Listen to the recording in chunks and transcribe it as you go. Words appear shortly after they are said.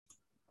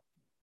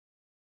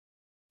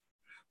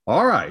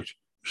All right.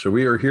 So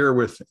we are here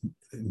with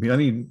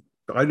many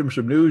items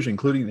of news,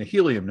 including the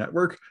Helium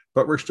Network,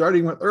 but we're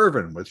starting with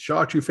Irvin with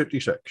Shaw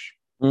 256.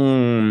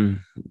 Hmm.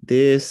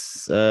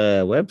 This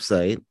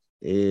website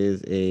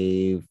is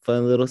a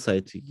fun little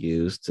site to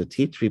use to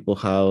teach people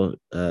how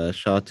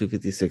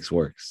SHA-256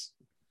 works.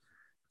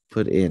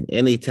 Put in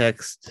any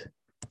text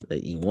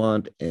that you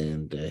want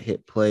and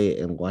hit play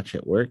and watch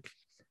it work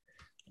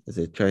as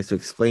it tries to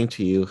explain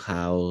to you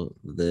how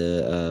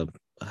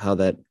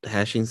that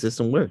hashing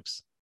system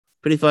works.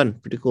 Pretty fun,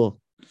 pretty cool.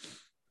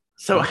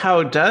 So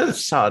how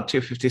does SAW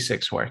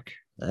 256 work?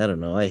 I don't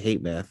know. I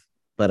hate math,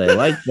 but I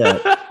like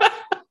that.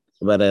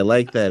 But I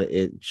like that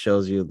it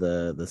shows you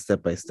the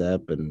step by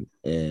step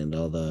and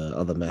all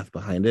the math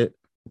behind it.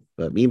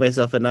 But me,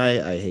 myself, and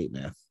I hate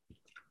math.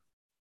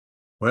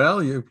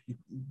 Well, you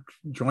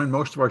join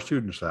most of our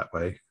students that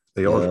way.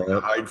 They always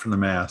Yeah, hide from the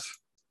math.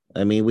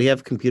 I mean, we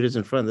have computers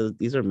in front.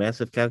 These are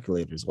massive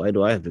calculators. Why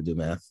do I have to do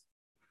math?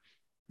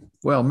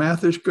 Well,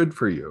 math is good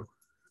for you.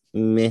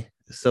 Meh.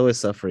 So is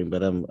suffering,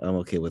 but I'm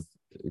okay with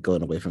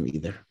going away from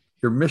either.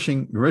 You're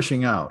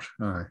missing out.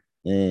 All right.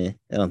 I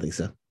don't think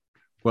so.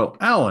 Well,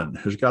 Alan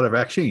has got a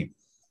vaccine.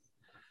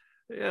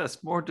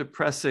 Yes, more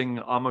depressing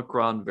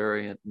Omicron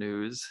variant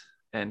news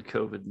and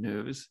COVID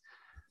news.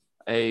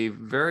 A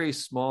very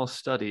small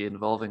study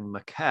involving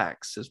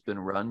macaques has been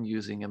run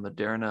using a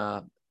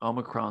Moderna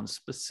Omicron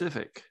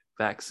specific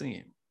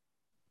vaccine.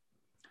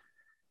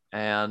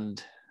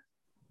 And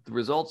the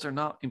results are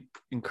not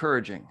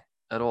encouraging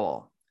at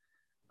all.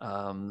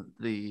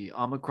 The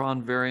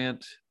Omicron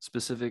variant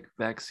specific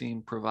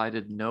vaccine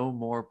provided no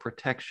more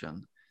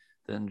protection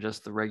than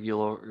just the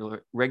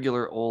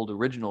regular old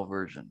original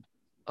version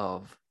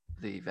of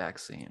the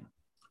vaccine.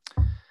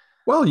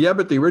 Well, yeah,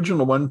 but the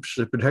original one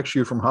protects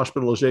you from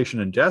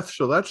hospitalization and death,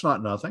 so that's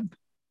not nothing.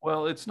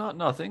 Well, it's not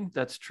nothing.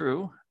 That's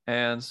true.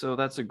 And so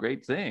that's a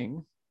great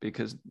thing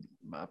because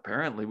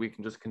apparently we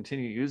can just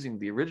continue using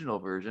the original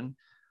version.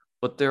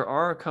 But there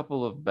are a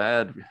couple of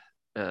bad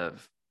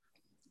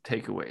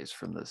takeaways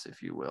from this,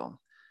 if you will.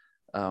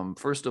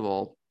 First of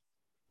all,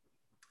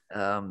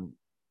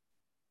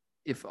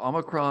 if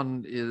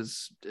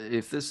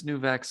this new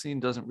vaccine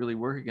doesn't really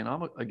work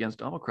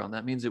against Omicron,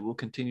 that means it will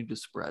continue to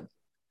spread.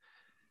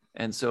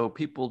 And so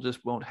people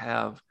just won't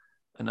have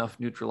enough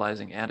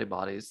neutralizing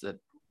antibodies that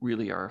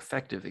really are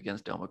effective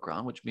against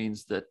Omicron, which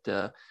means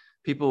that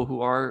people who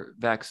are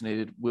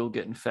vaccinated will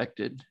get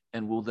infected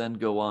and will then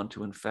go on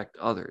to infect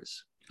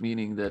others,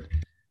 meaning that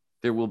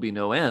there will be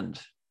no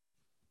end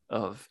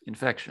of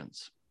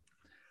infections.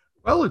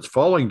 Well, it's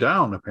falling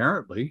down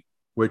apparently,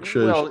 which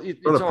is sort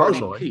it's of already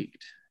puzzling.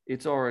 peaked.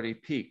 It's already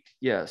peaked,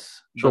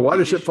 yes. So why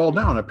does it fall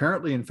down?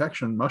 Apparently,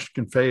 infection must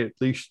convey at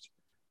least.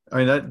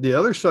 I mean, the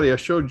other study I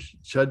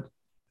said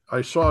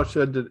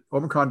that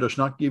Omicron does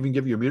not even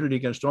give you immunity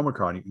against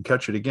Omicron. You can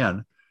catch it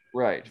again.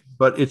 Right.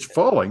 But it's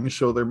falling,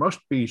 so there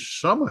must be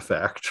some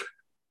effect.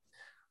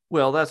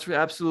 Well, that's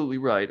absolutely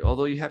right.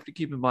 Although you have to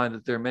keep in mind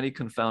that there are many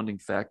confounding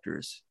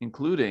factors,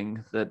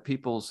 including that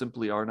people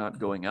simply are not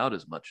going out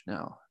as much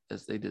now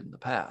as they did in the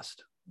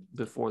past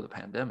before the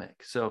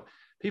pandemic. So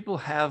people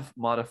have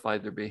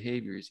modified their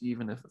behaviors,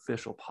 even if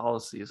official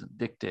policy isn't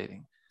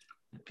dictating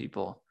that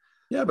people.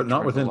 Yeah, but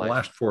not within the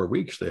last 4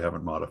 weeks. They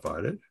haven't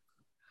modified it.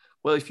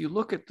 Well, if you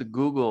look at the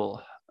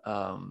Google,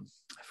 I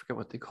forget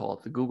what they call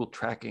it, the Google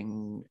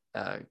tracking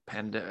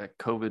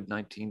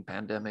COVID-19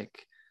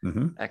 pandemic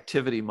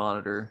activity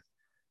monitor,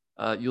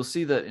 you'll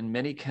see that in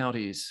many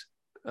counties,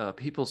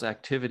 people's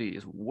activity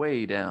is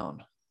way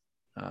down.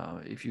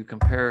 If you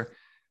compare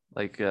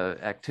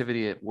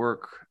activity at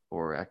work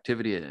or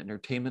activity at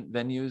entertainment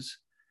venues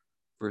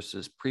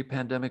versus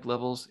pre-pandemic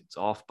levels, it's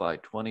off by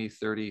 20,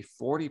 30,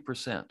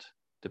 40%,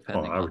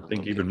 depending on I would think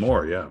location. even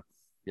more, yeah.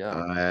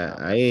 Yeah.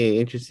 I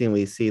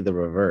interestingly see the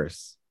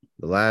reverse.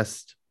 The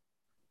last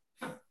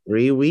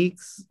 3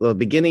 weeks, the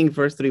beginning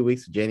first 3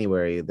 weeks of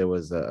January, there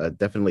was a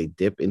definitely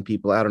dip in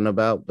people out and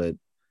about, but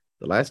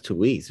the last 2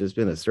 weeks, there's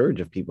been a surge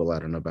of people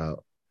out and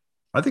about.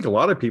 I think a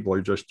lot of people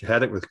are just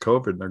had it with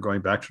COVID and they're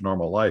going back to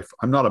normal life.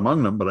 I'm not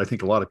among them, but I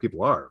think a lot of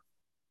people are.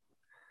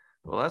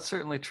 Well, that's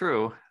certainly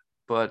true,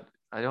 but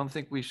I don't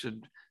think we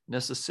should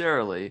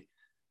necessarily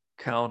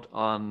count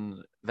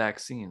on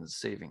vaccines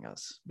saving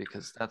us,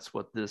 because that's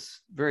what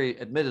this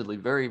admittedly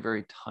very,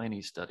 very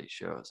tiny study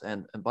shows.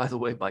 And by the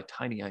way, by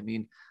tiny, I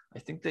mean, I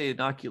think they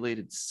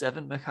inoculated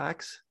 7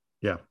 macaques.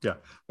 Yeah.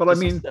 But I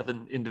mean,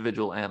 7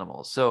 individual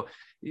animals. So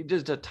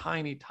just a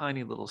tiny,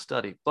 tiny little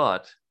study,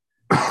 but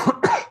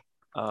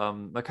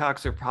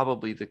macaques are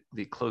probably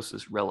the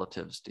closest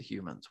relatives to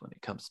humans when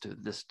it comes to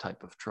this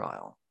type of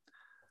trial.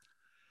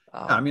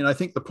 I mean, I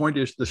think the point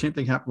is the same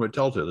thing happened with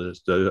Delta.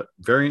 The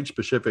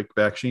variant-specific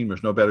vaccine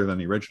was no better than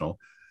the original.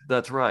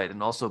 That's right,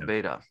 and also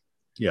beta.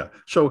 Yeah.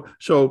 So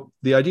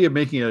the idea of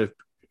making a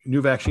new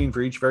vaccine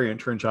for each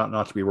variant turns out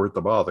not to be worth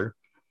the bother.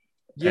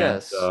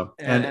 Yes.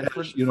 And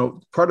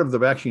part of the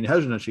vaccine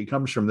hesitancy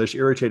comes from this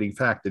irritating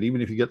fact that even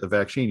if you get the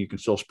vaccine, you can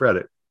still spread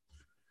it.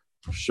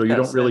 So you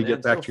don't really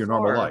get back to your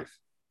normal life.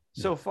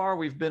 So far,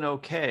 we've been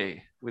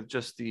okay with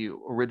just the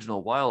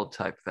original wild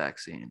type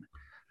vaccine,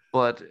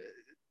 but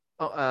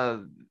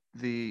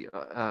the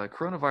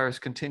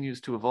coronavirus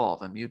continues to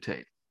evolve and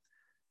mutate.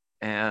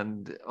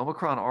 And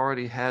Omicron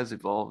already has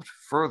evolved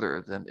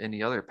further than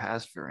any other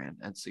past variant,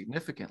 and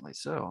significantly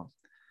so.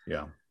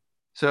 Yeah.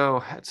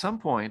 So at some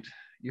point,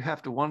 you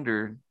have to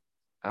wonder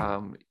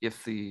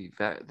if the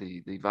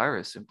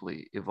virus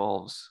simply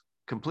evolves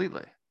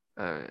completely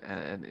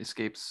and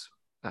escapes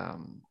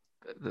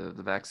the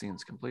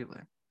vaccines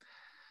completely.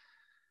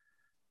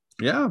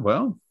 Yeah,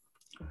 well,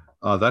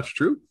 that's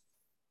true.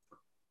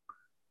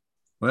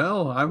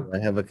 Well, I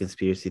have a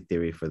conspiracy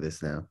theory for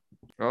this now.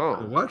 Oh,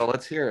 what? Well,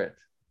 let's hear it.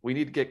 We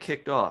need to get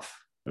kicked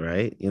off.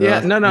 Right? No.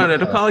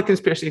 Don't call it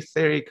conspiracy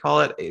theory.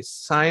 Call it a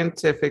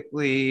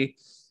scientifically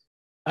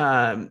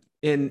in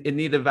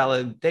need of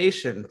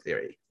validation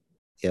theory.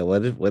 Yeah,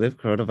 what if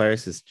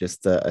coronavirus is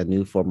just a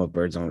new form of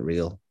birds aren't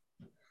real?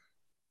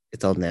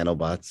 It's all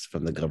nanobots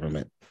from the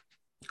government.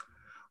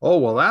 Oh,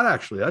 well,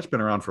 that's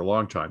been around for a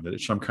long time, that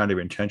it's some kind of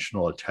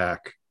intentional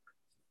attack.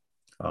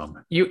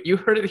 You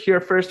heard it here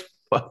first,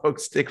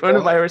 folks. The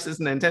coronavirus is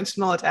an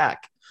intentional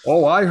attack.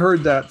 Oh, I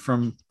heard that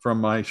from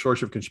my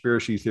source of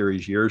conspiracy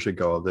theories years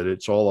ago, that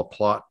it's all a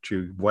plot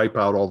to wipe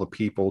out all the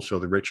people so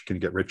the rich can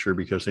get richer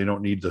because they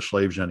don't need the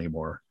slaves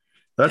anymore.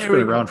 That's been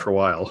around for a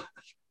while.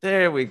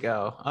 There we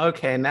go.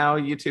 Okay, now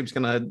YouTube's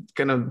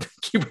gonna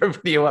keep our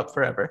video up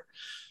forever.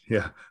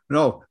 Yeah,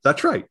 no,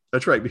 that's right.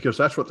 That's right, because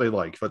that's what they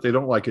like. What they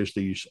don't like is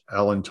these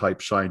Allen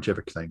type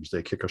scientific things.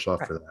 They kick us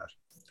off for that.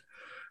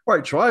 All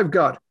right, so I've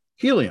got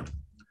helium,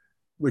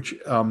 which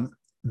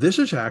this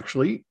is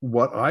actually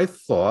what I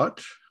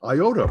thought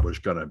IOTA was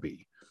going to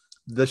be.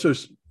 This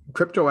is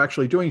crypto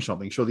actually doing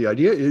something. So the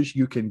idea is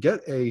you can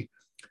get a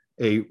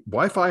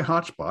Wi-Fi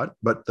hotspot,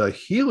 but the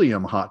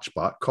helium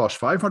hotspot costs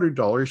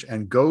 $500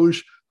 and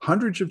goes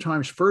hundreds of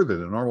times further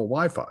than normal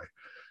Wi-Fi.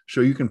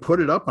 So you can put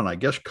it up and I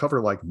guess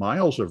cover like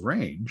miles of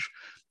range.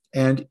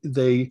 And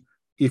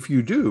if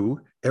you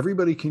do,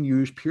 everybody can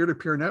use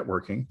peer-to-peer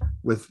networking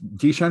with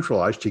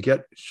decentralized to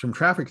get some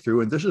traffic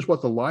through. And this is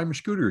what the Lime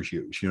scooters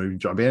use. You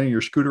abandon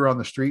your scooter on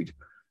the street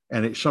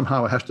and it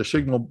somehow has to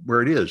signal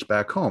where it is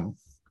back home.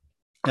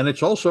 And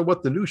it's also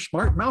what the new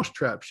smart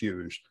mousetraps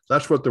use.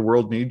 That's what the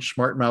world needs,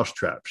 smart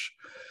mousetraps.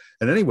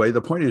 And anyway,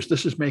 the point is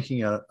this is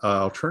making an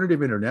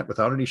alternative internet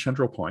without any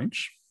central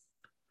points.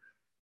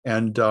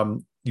 And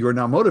you are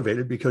now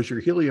motivated because your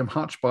helium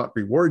hotspot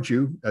rewards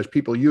you as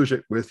people use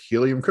it with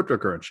helium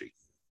cryptocurrency.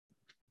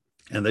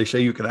 And they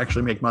say you can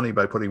actually make money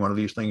by putting one of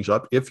these things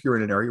up if you're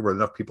in an area where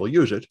enough people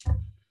use it.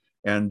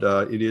 And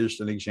it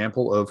is an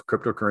example of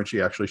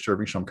cryptocurrency actually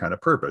serving some kind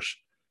of purpose.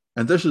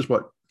 And this is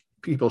what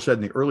people said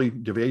in the early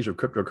days of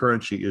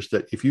cryptocurrency, is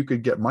that if you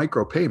could get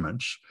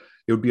micropayments,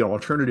 it would be an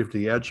alternative to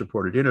the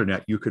ad-supported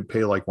internet. You could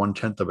pay like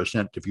 1/10 of a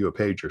cent to view a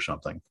page or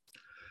something.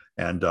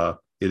 And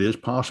it is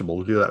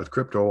possible to do that with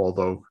crypto,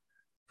 although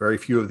very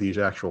few of these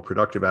actual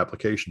productive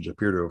applications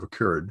appear to have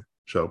occurred.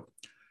 So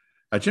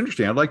it's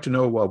interesting. I'd like to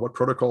know what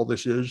protocol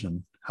this is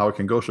and how it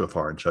can go so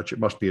far and such. It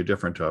must be a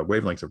different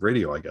wavelength of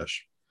radio, I guess.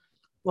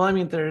 Well, I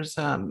mean, there's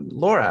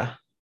LoRa,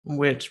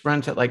 which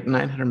runs at like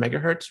 900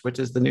 megahertz, which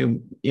is the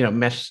new,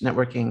 mesh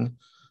networking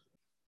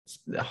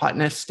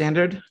hotness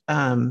standard.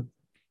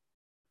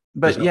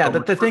 But yeah,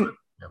 the thing,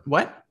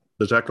 what?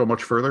 Does that go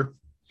much further?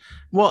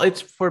 Well,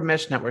 it's for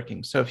mesh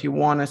networking. So if you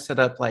want to set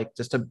up like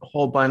just a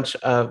whole bunch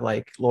of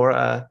like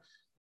LoRa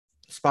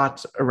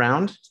spots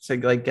around to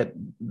like get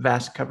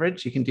vast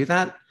coverage, you can do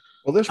that.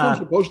 Well, this one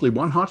supposedly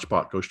one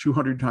hotspot goes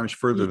 200 times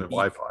further than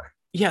Wi-Fi.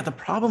 Yeah, the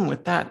problem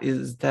with that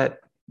is that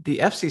the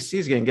FCC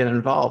is going to get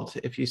involved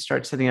if you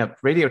start setting up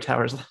radio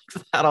towers like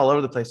that all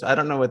over the place. So I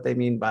don't know what they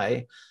mean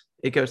by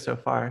it goes so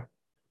far.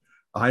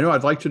 I know.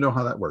 I'd like to know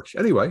how that works.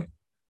 Anyway,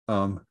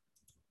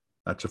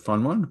 that's a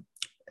fun one.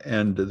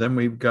 And then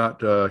we've got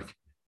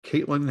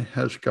Caitlin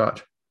has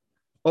got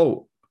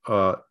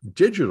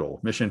digital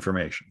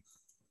misinformation.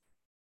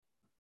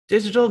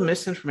 Digital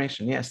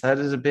misinformation. Yes, that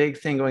is a big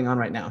thing going on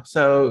right now.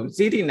 So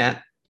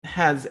ZDNet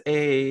has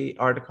a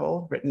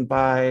article written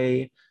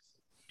by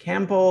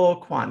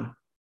Campbell Kwan,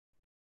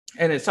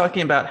 and it's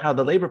talking about how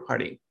the Labour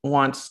Party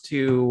wants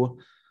to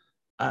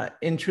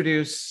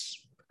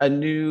introduce a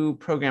new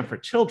program for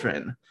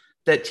children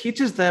that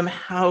teaches them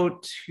how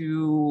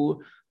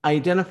to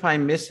identify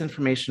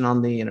misinformation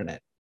on the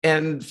internet.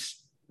 And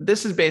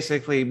this is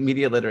basically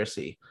media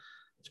literacy,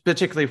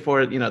 particularly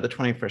for the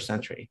 21st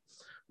century,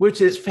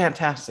 which is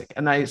fantastic.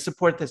 And I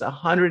support this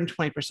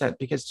 120%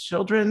 because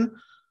children,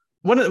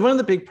 one of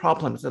the big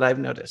problems that I've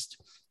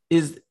noticed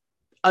is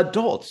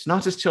adults,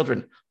 not just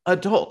children,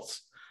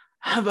 adults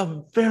have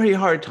a very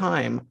hard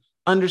time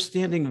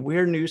understanding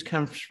where news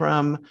comes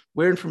from,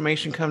 where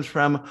information comes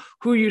from,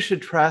 who you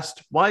should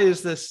trust. Why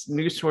is this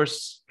news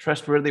source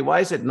trustworthy?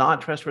 Why is it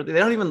not trustworthy? They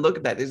don't even look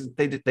at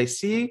that. They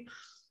see.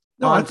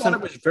 No, I thought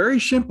it was very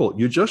simple.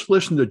 You just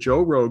listen to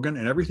Joe Rogan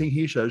and everything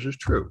he says is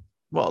true.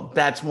 Well,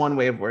 that's one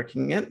way of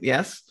working it,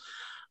 yes.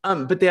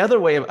 But the other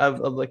way of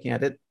looking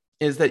at it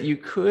is that you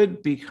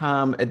could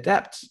become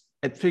adept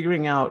at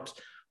figuring out,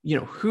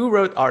 who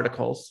wrote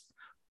articles,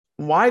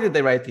 why did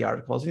they write the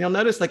articles? And you'll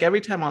notice, like,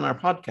 every time on our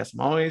podcast,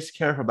 I'm always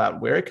careful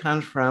about where it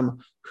comes from,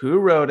 who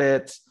wrote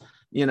it,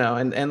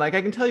 and like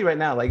I can tell you right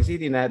now, like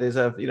ZDNet is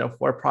a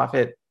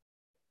for-profit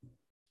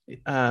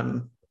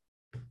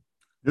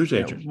news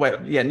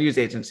agency. News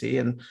agency,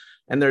 and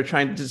they're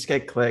trying to just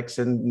get clicks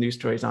and news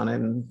stories on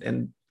it,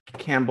 and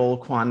Campbell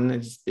Kwan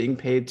is being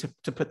paid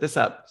to put this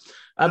up,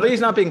 but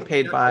he's not being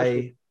paid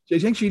by. I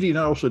think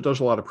ZDNet also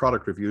does a lot of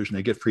product reviews, and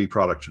they get free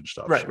products and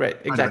stuff. Right, so right,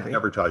 exactly. Kind of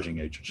advertising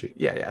agency.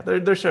 Yeah,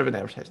 they're serving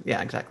advertising.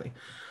 Yeah, exactly.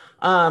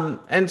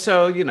 And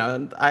so,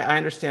 I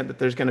understand that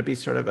there's going to be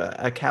sort of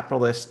a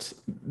capitalist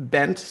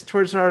bent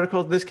towards an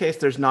article. In this case,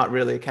 there's not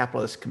really a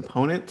capitalist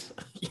component,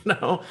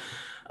 but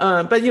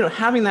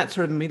having that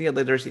sort of media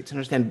literacy to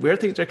understand where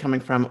things are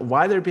coming from,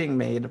 why they're being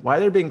made, why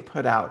they're being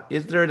put out,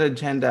 is there an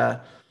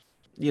agenda,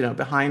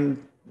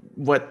 behind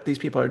what these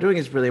people are doing,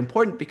 is really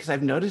important, because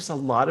I've noticed a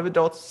lot of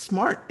adults,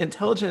 smart,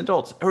 intelligent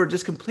adults, who are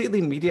just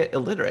completely media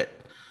illiterate,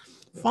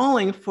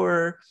 falling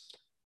for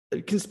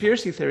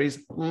conspiracy theories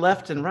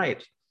left and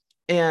right,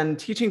 and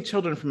teaching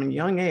children from a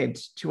young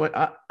age to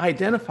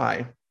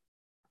identify,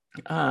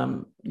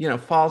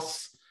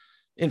 false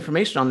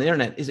information on the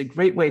internet is a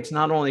great way to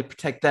not only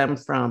protect them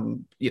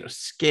from,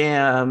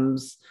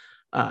 scams,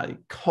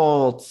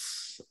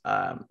 cults,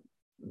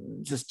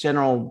 just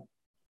general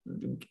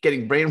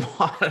getting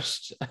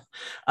brainwashed,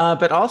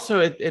 but also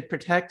it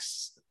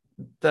protects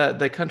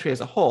the country as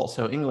a whole.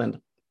 So England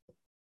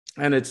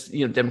and its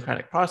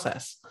democratic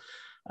process,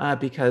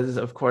 because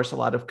of course a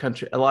lot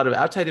of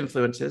outside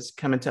influences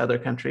come into other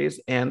countries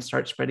and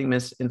start spreading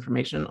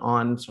misinformation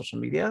on social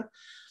media,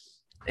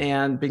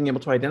 and being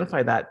able to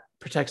identify that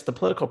protects the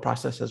political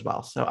process as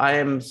well. So I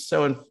am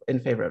so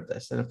in favor of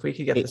this, and if we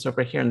could get this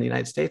over here in the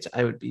United States,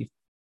 I would be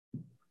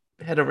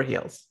head over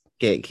heels.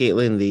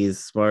 Caitlin, these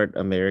smart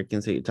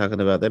Americans that you're talking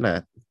about, they're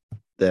not,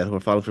 that who are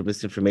falling for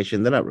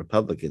misinformation, they're not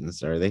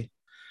Republicans, are they?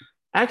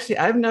 Actually,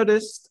 I've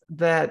noticed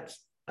that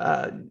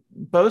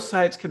both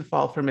sides can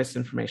fall for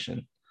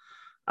misinformation.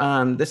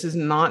 This is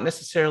not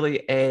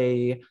necessarily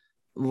a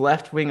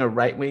left-wing or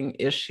right-wing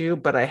issue,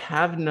 but I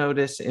have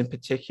noticed in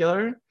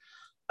particular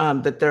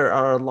that there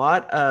are a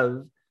lot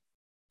of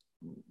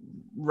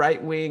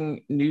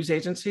right-wing news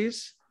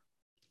agencies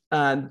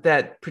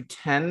that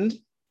pretend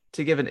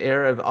to give an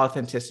air of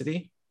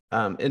authenticity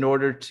in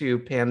order to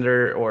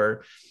pander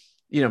or,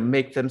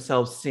 make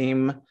themselves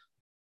seem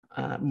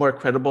more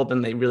credible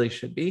than they really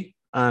should be.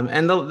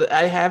 And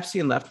I have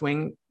seen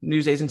left-wing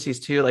news agencies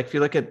too. Like if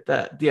you look at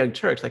the Young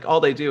Turks, like all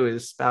they do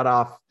is spout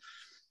off,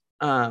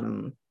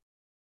 their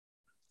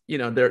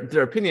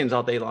opinions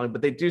all day long,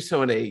 but they do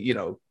so in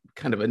a,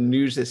 kind of a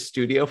news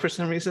studio for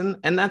some reason.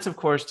 And that's, of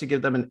course, to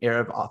give them an air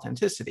of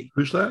authenticity.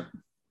 Who's that?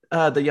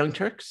 The Young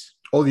Turks.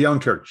 Oh, the Young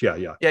Turks.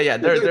 Yeah.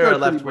 They're a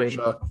left wing.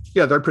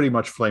 They're pretty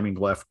much flaming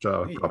left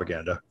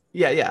propaganda.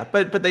 Yeah.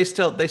 But they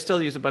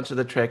still use a bunch of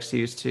the tricks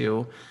used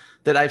to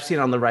that I've seen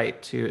on the right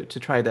to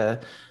try to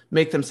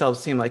make themselves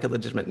seem like a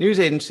legitimate news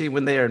agency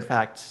when they are in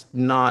fact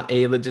not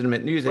a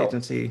legitimate news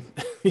agency.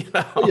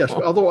 Yes,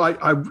 although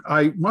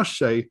I must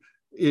say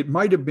it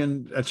might have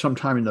been at some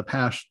time in the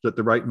past that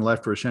the right and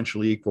left were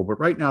essentially equal, but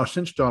right now,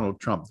 since Donald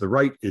Trump, the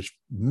right is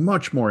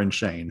much more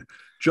insane,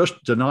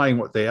 just denying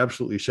what they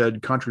absolutely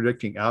said,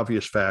 contradicting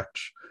obvious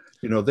facts.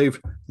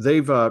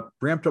 They've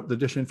ramped up the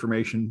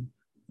disinformation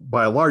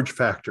by a large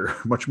factor,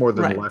 much more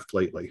than the left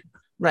lately.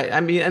 Right.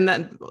 I mean,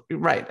 and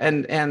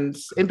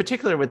in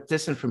particular with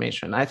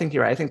disinformation, I think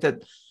you're right. I think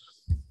that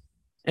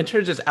in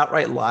terms of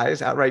outright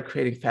lies, outright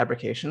creating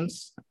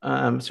fabrications,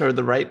 sort of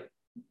the right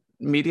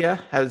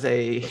media has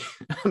a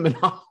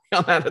monopoly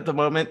on that at the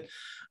moment.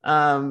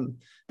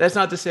 That's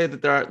not to say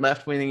that there aren't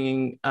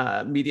left-wing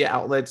media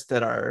outlets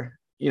that are,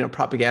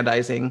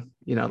 propagandizing,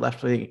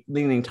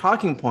 left-leaning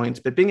talking points,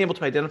 but being able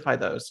to identify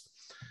those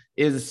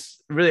is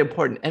really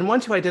important. And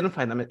once you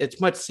identify them, it's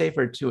much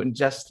safer to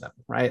ingest them,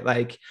 right?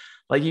 Like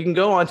you can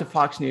go on to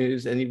Fox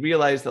News and you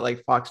realize that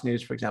like Fox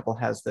News, for example,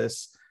 has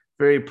this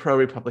very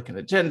pro-Republican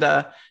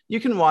agenda. You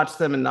can watch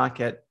them and not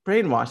get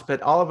brainwashed,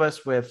 but all of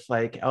us with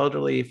like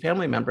elderly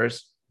family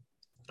members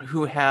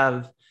who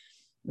have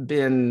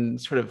been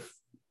sort of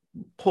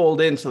pulled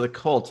into the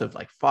cult of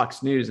like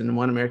Fox News and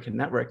One American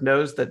Network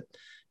knows that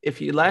if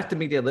you lack the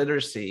media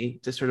literacy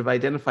to sort of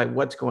identify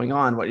what's going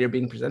on, what you're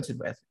being presented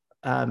with,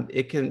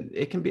 it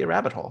can be a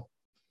rabbit hole.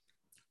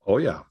 Oh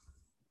yeah.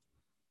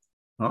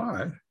 All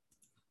right.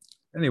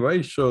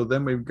 Anyway, so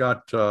then we've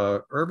got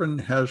Irvin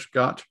has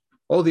got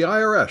the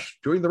IRS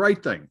doing the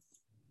right thing.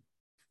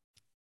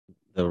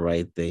 The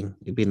right thing.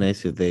 It'd be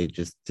nice if they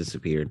just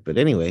disappeared. But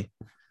anyway,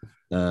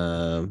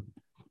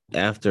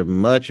 after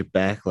much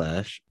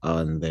backlash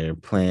on their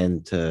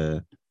plan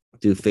to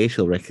do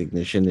facial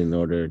recognition in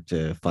order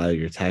to file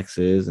your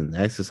taxes and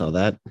access all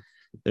that,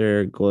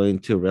 they're going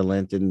to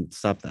relent and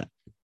stop that.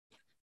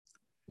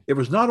 It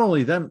was not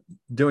only them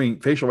doing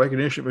facial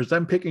recognition, it was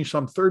them picking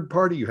some third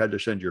party you had to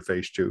send your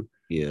face to.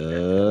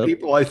 Yeah.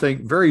 People, I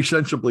think, very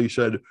sensibly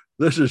said,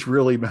 this is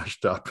really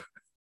messed up.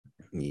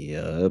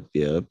 Yep.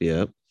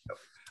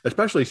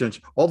 Especially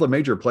since all the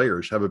major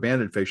players have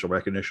abandoned facial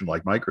recognition,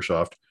 like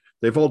Microsoft.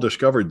 they've all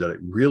discovered that it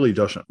really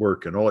doesn't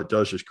work. And all it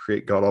does is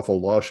create god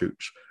awful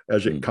lawsuits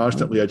as it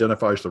constantly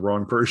identifies the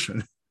wrong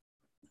person.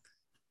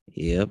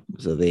 Yep.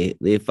 So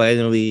they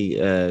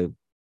finally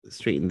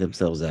straightened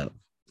themselves out.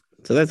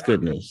 So that's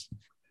good news.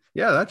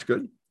 Yeah, that's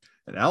good.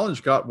 And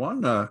Alan's got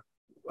one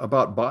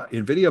about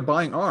NVIDIA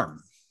buying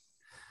ARM.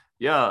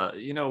 Yeah,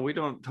 we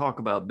don't talk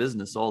about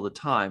business all the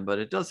time, but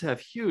it does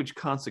have huge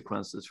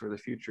consequences for the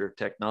future of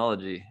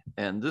technology.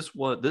 And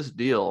this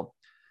deal,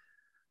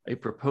 a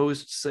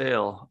proposed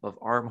sale of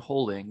ARM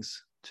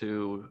Holdings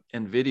to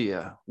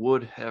NVIDIA,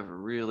 would have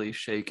really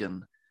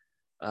shaken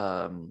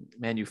silicon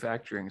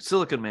manufacturing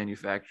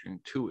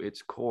to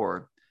its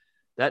core.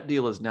 That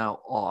deal is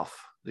now off.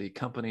 The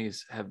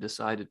companies have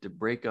decided to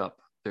break up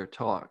their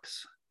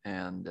talks.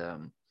 And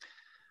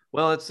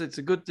well, it's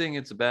a good thing,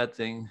 it's a bad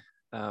thing.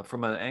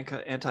 From an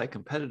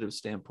anti-competitive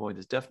standpoint,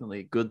 it's definitely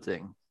a good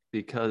thing,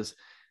 because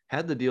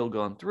had the deal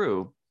gone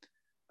through,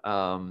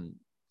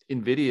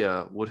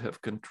 NVIDIA would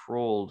have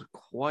controlled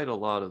quite a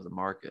lot of the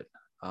market.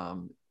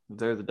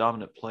 They're the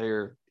dominant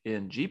player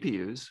in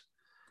GPUs.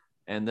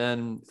 And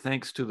then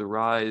thanks to the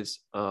rise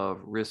of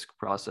RISC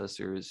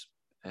processors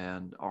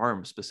and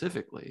ARM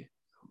specifically,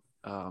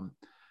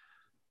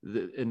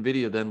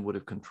 NVIDIA then would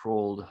have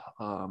controlled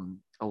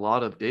a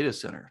lot of data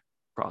center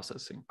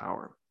processing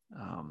power.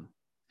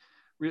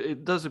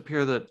 It does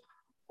appear that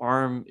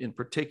ARM in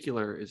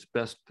particular is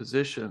best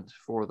positioned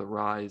for the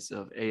rise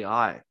of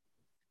AI.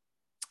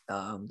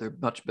 They're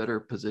much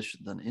better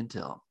positioned than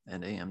Intel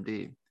and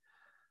AMD.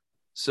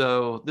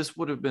 So this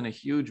would have been a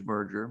huge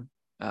merger.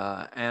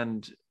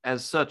 And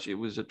as such, it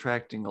was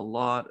attracting a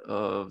lot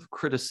of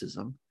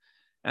criticism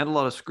and a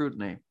lot of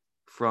scrutiny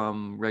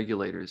from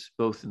regulators,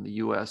 both in the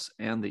US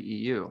and the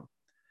EU.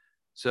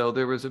 So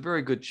there was a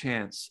very good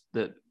chance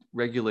that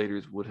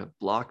regulators would have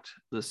blocked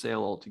the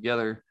sale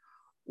altogether,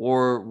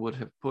 or would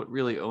have put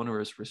really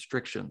onerous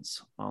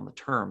restrictions on the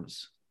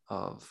terms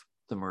of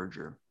the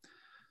merger.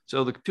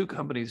 So the two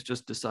companies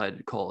just decided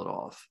to call it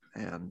off.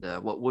 And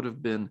what would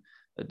have been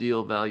a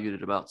deal valued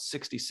at about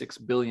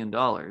 $66 billion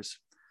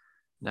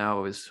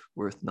now is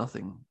worth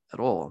nothing at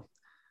all.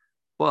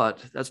 But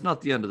that's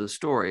not the end of the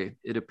story.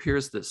 It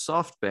appears that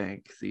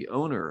SoftBank, the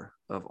owner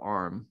of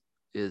ARM,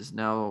 is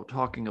now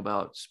talking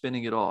about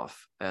spinning it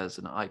off as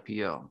an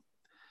IPO.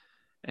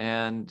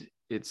 And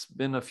it's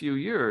been a few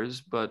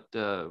years, but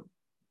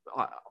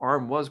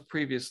ARM was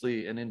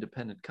previously an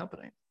independent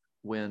company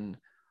when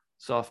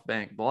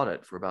SoftBank bought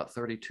it for about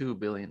 $32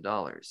 billion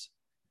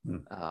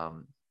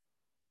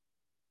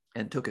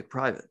and took it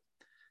private.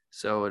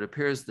 So it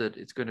appears that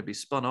it's going to be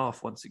spun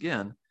off once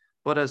again,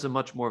 but as a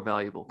much more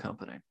valuable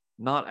company.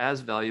 Not as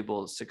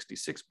valuable as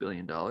 $66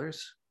 billion,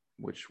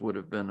 which would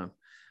have been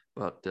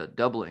about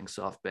doubling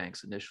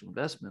SoftBank's initial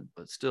investment,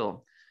 but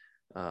still,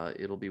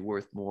 it'll be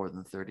worth more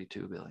than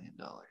 $32 billion.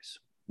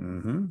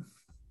 Mm-hmm.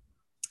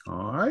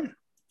 All right.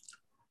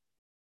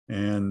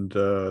 And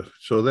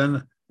so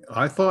then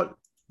I thought,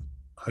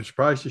 I was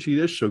surprised to see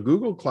this. So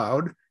Google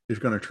Cloud is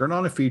going to turn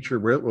on a feature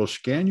where it will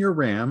scan your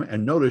RAM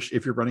and notice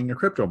if you're running a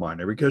crypto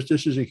miner, because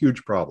this is a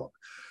huge problem.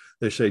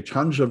 They say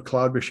tons of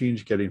cloud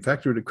machines get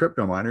infected with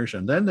crypto miners,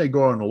 and then they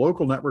go on a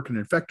local network and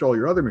infect all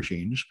your other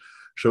machines.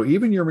 So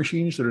even your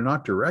machines that are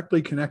not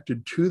directly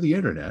connected to the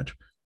internet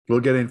will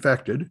get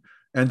infected,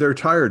 and they're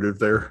tired of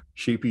their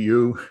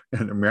CPU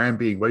and RAM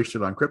being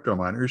wasted on crypto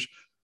miners.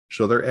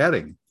 So they're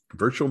adding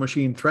virtual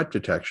machine threat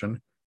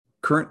detection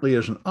currently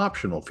as an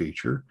optional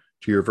feature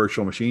to your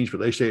virtual machines, but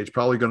they say it's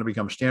probably going to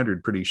become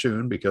standard pretty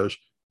soon, because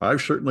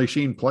I've certainly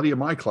seen plenty of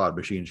my cloud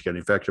machines get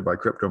infected by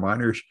crypto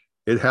miners.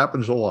 It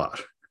happens a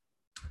lot.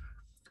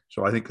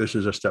 So I think this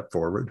is a step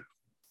forward.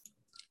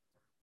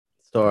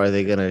 So are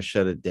they going to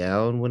shut it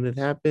down when it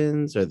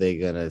happens? Are they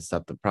going to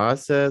stop the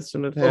process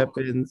when it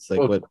happens?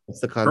 Like,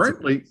 what's the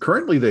concept?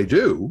 Currently they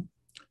do.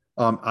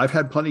 I've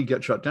had plenty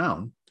get shut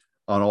down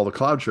on all the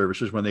cloud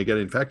services when they get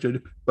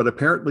infected, but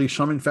apparently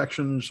some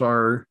infections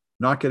are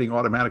not getting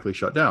automatically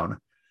shut down.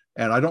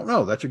 And I don't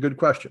know. That's a good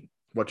question,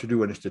 what to do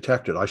when it's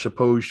detected. I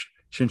suppose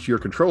since you're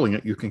controlling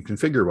it, you can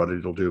configure what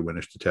it'll do when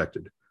it's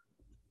detected.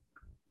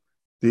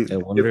 I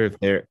wonder if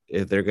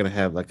they're going to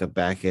have like a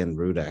back-end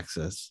root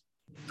access.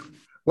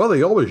 Well,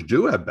 they always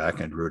do have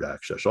back-end root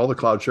access. All the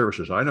cloud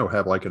services I know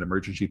have like an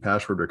emergency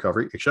password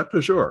recovery, except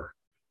Azure,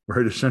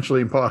 where it's essentially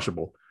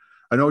impossible.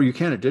 I know you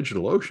can at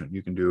DigitalOcean.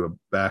 You can do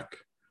a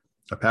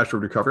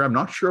password recovery. I'm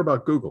not sure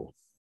about Google,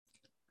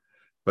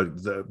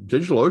 but the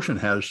DigitalOcean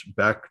has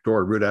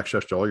backdoor root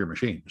access to all your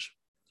machines.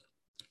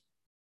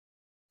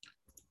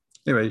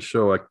 Anyway,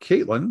 so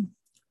Caitlin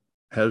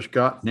has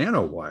got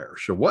nanowire.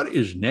 So what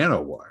is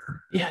nanowire?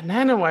 Yeah,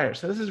 nanowire.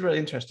 So this is really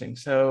interesting.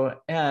 So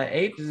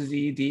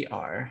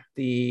 8ZDR,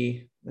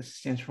 this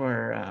stands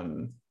for,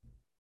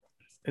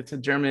 it's a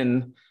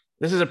German,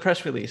 this is a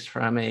press release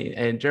from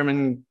a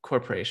German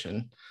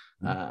corporation.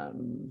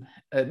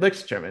 It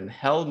looks German,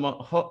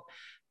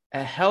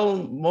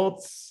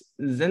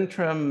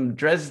 Helmholtz-Zentrum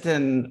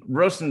Dresden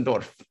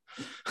Rosendorf.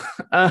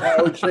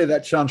 I would say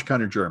that sounds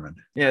kind of German.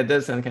 Yeah, it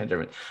does sound kind of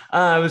German.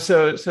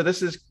 So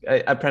this is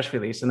a press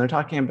release, and they're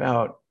talking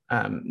about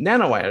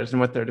nanowires and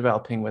what they're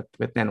developing with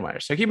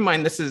nanowires. So keep in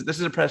mind, this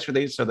is a press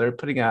release, so they're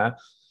putting a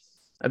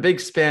big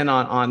spin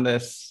on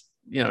this,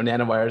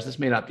 nanowires. This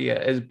may not be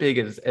as big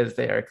as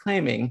they are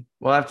claiming.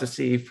 We'll have to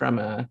see from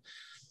a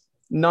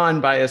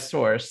non-biased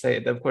source.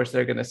 Of course,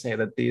 they're going to say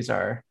that these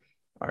are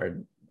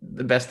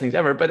the best things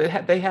ever,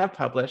 but they have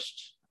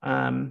published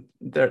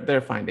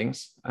their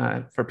findings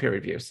for peer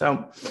review.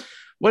 So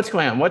what's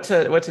going on? What's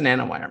a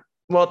nanowire?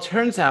 Well, it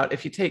turns out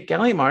if you take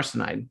gallium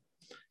arsenide,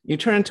 you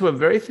turn into a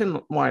very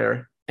thin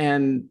wire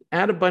and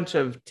add a bunch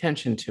of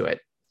tension to it.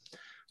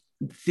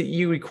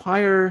 You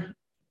require,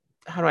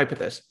 how do I put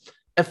this?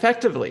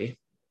 Effectively,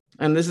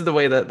 and this is the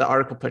way that the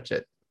article puts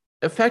it,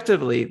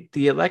 effectively,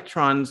 the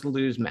electrons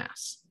lose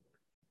mass.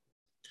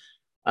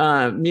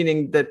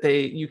 Meaning that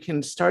you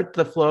can start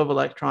the flow of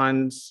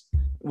electrons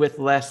with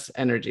less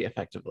energy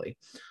effectively.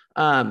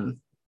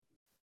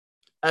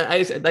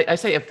 I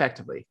say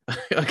effectively,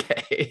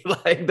 okay,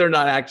 like they're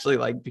not actually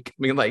like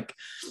becoming like,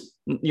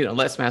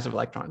 less massive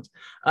electrons.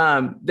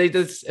 They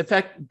just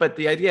affect, but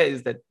the idea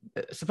is that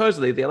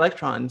supposedly the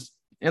electrons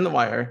in the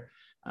wire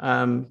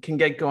can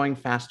get going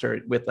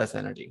faster with less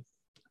energy.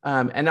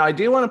 And now I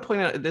do want to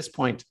point out at this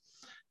point,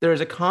 there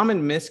is a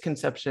common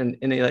misconception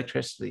in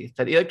electricity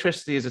that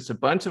electricity is just a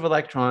bunch of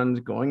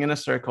electrons going in a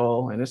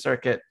circle, in a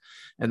circuit,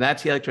 and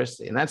that's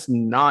electricity. And that's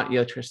not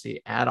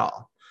electricity at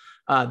all.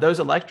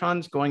 Those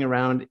electrons going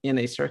around in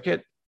a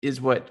circuit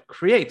is what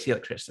creates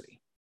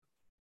electricity.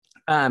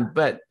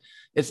 But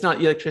it's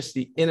not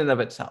electricity in and of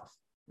itself,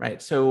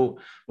 right? So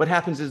what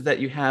happens is that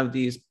you have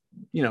these,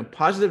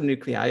 positive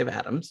nuclei of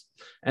atoms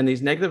and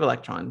these negative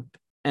electrons.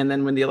 And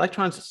then when the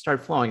electrons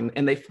start flowing,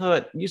 and they flow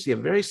at usually a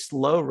very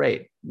slow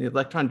rate, the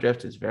electron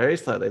drift is very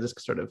slow. They just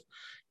sort of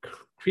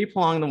creep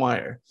along the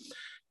wire.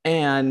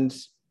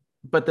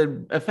 But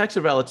the effects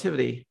of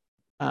relativity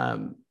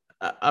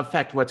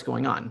affect what's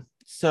going on.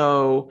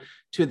 So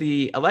to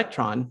the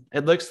electron,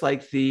 it looks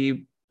like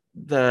the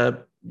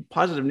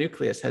positive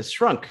nucleus has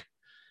shrunk.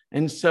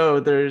 And so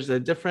there's a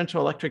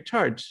differential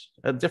charge,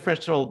 I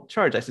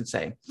should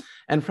say.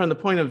 And from the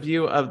point of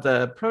view of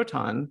the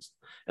protons,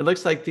 it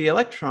looks like the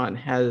electron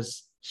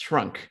has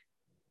shrunk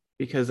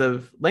because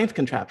of length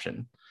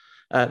contraction.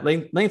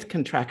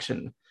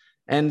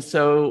 And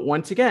so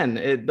once again,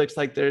 it looks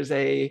like there's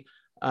a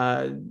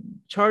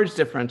charge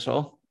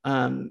differential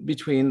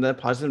between the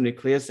positive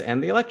nucleus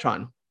and the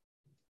electron.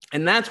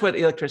 And that's what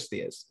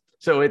electricity is.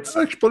 So it's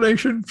that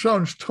explanation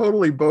sounds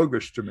totally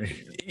bogus to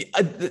me.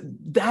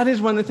 That is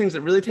one of the things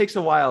that really takes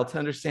a while to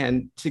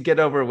understand, to get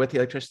over with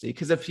electricity.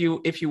 Because if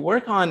you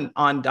work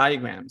on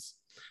diagrams,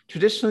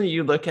 traditionally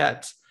you look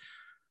at,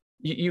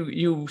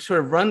 you sort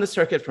of run the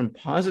circuit from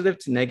positive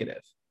to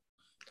negative.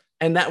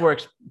 And that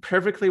works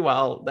perfectly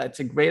well. That's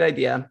a great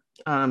idea.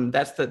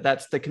 That's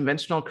the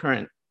conventional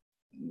current,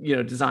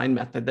 design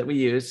method that we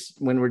use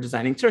when we're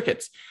designing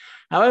circuits.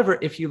 However,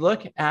 if you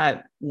look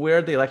at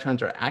where the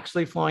electrons are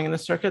actually flowing in the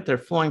circuit, they're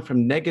flowing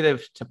from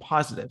negative to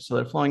positive. So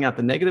they're flowing out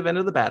the negative end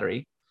of the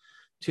battery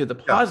to the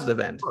positive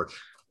end.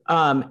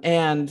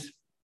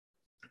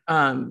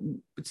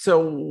 So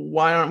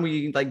why aren't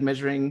we like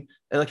measuring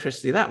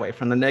electricity that way,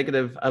 from the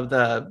negative of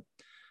the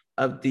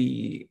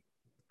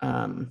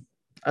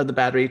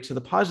battery to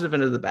the positive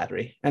end of the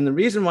battery? And the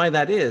reason why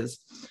that is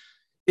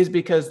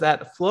because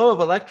that flow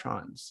of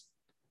electrons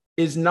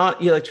is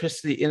not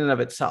electricity in and of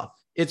itself.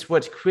 It's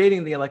what's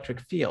creating the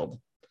electric field,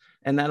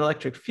 and that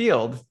electric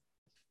field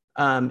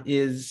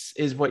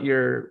is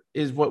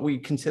what we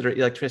consider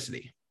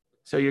electricity.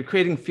 So you're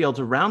creating fields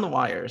around the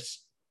wires,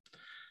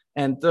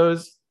 and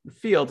those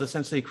fields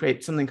essentially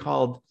create something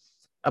called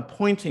a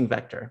Poynting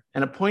vector.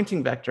 And a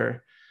Poynting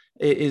vector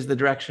is the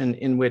direction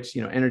in which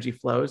energy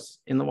flows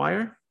in the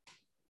wire.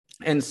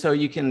 And so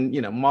you can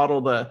model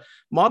the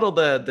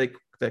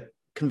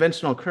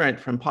conventional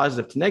current from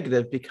positive to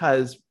negative,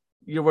 because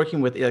you're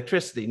working with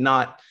electricity,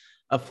 not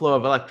a flow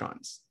of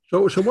electrons.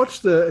 So what's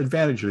the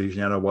advantage of these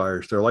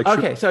nanowires? They're like,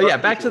 okay. So yeah,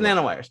 back to the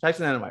nanowires.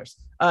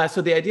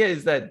 So the idea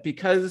is that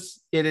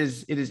because it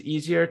is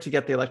easier to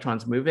get the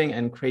electrons moving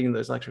and creating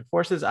those electric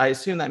forces, I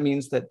assume that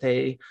means that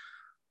they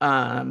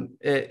can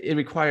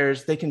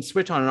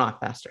switch on and off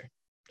faster.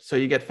 So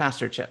you get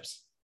faster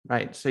chips,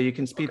 right? So you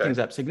can speed things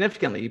up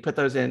significantly. You put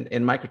those in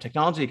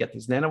microtechnology, you get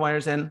these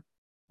nanowires in,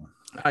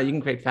 you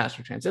can create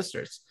faster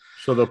transistors.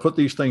 So they'll put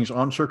these things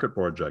on circuit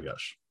boards, I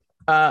guess.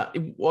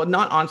 Well,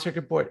 not on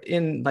circuit board,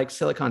 in like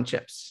silicon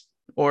chips,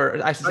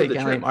 or I should say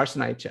gallium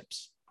arsenide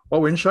chips.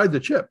 Oh, inside the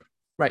chip.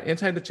 Right,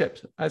 inside the chip,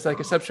 as like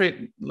a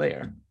substrate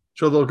layer.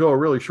 So they'll go a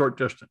really short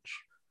distance.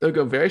 They'll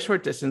go very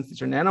short distance.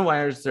 These are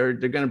nanowires. They're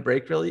going to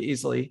break really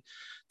easily.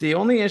 The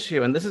only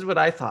issue, and this is what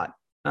I thought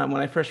when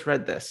I first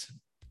read this,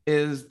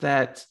 is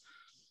that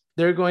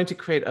they're going to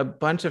create a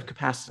bunch of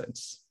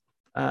capacitance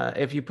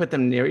if you put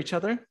them near each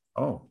other.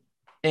 Oh.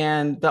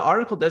 And the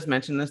article does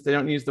mention this. They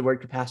don't use the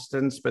word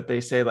capacitance, but they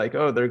say like,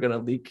 oh, they're going to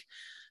leak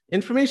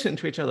information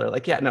to each other.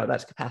 Like, yeah, no,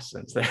 that's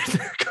capacitance.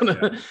 They're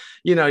gonna,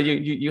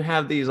 you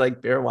have these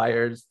like bare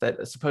wires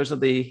that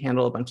supposedly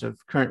handle a bunch of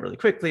current really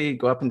quickly,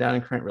 go up and down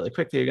in current really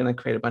quickly. You're going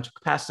to create a bunch of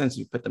capacitance.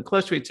 You put them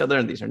close to each other,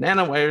 and these are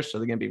nanowires, so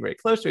they're going to be very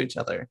close to each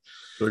other.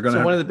 So they're going to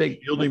have one of the big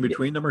shielding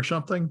between them or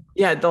something.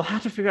 Yeah, they'll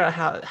have to figure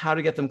out how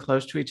to get them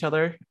close to each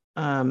other,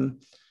 and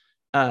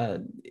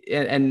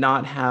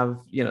not have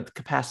the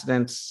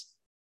capacitance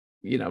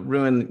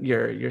ruin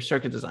your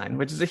circuit design,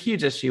 which is a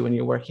huge issue when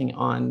you're working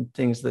on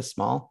things this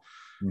small.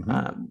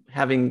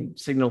 Having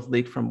signals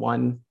leak from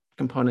one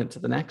component to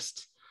the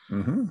next.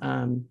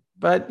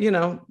 But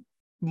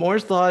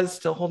Moore's law is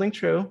still holding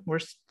true.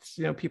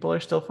 People are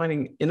still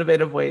finding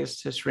innovative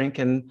ways to shrink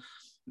and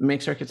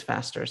make circuits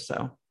faster.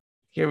 So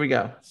here we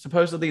go.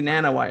 Supposedly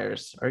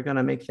nanowires are going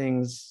to make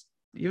things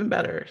even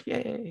better.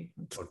 Yay.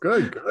 Well,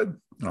 good.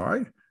 All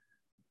right.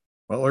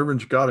 Well,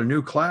 Irvin's got a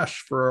new class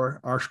for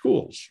our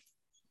schools.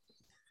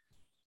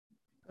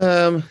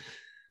 A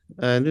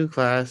new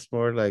class,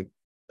 more like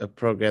a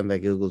program that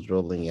Google's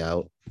rolling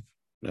out,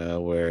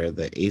 where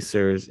the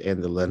Acers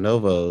and the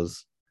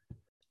Lenovo's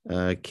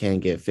can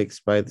get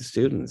fixed by the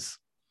students.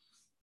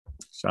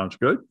 Sounds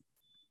good.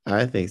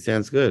 I think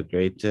sounds good.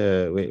 Great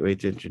way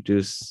to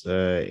introduce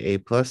A+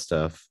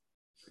 stuff.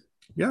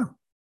 Yeah.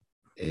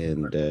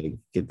 And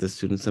get the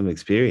students some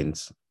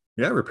experience.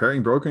 Yeah,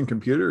 repairing broken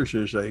computers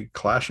is a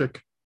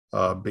classic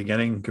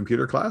beginning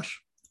computer class.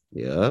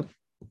 Yep.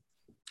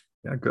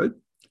 Yeah, good.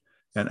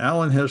 And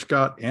Alan has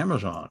got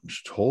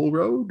Amazon's Toll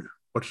Road.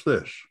 What's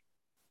this?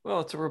 Well,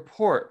 it's a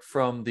report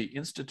from the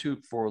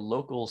Institute for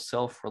Local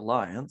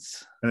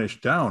Self-Reliance. And it's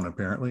down,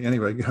 apparently.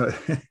 Anyway, go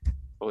ahead.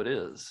 Oh, it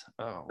is.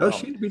 Oh, Does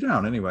seem to be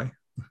down anyway.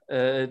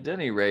 At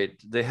any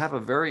rate, they have a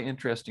very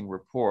interesting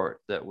report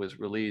that was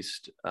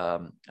released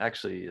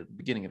actually at the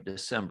beginning of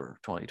December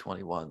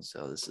 2021.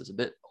 So this is a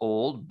bit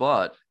old,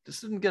 but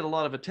this didn't get a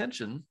lot of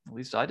attention. At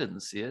least I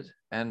didn't see it.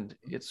 And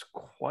it's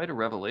quite a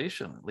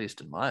revelation, at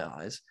least in my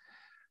eyes.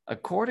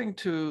 According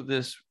to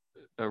this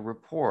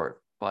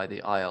report by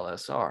the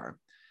ILSR,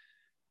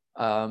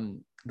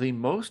 the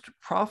most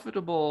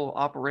profitable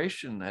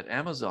operation at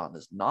Amazon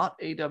is not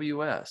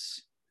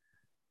AWS,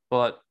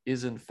 but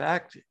is in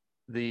fact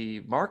the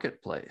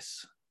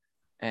marketplace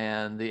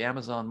and the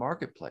Amazon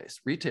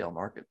marketplace, retail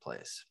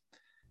marketplace.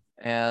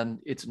 And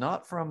it's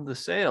not from the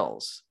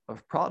sales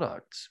of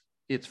products,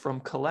 it's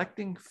from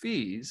collecting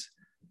fees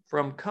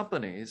from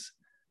companies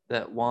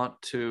that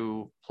want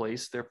to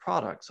place their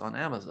products on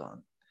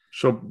Amazon.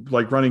 So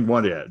like running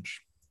one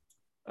edge.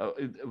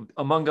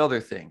 Among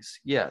other things,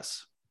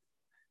 yes.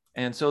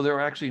 And so there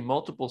are actually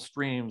multiple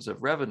streams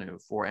of revenue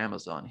for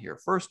Amazon here.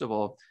 First of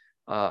all,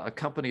 a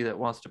company that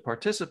wants to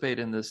participate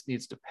in this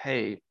needs to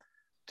pay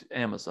to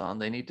Amazon.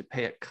 They need to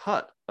pay a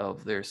cut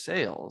of their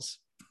sales,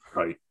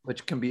 right,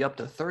 which can be up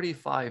to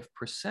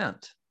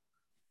 35%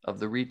 of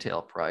the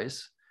retail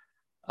price.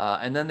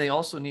 And then they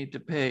also need to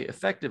pay,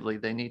 effectively,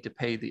 they need to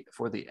pay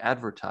for the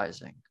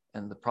advertising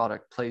and the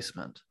product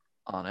placement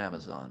on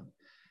Amazon.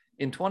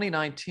 In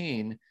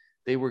 2019,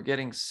 they were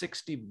getting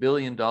 $60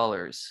 billion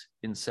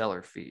in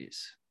seller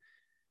fees.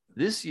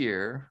 This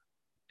year,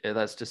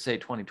 that's to say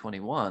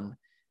 2021,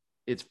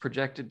 it's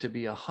projected to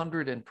be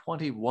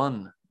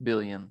 $121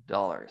 billion,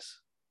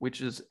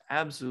 which is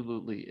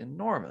absolutely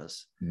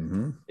enormous.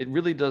 It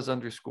really does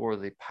underscore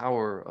the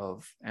power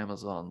of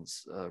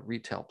Amazon's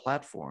retail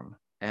platform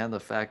and the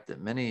fact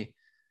that many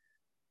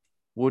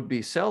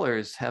would-be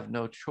sellers have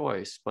no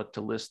choice but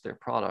to list their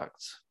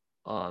products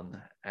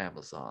on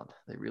Amazon.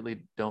 They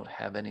really don't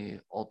have any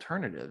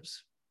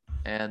alternatives.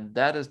 And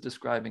that is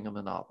describing a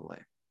monopoly.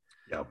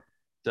 Yep.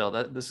 So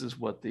this is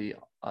what the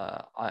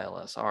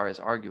ILSR is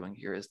arguing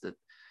here, is that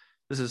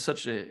this is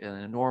such an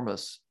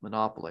enormous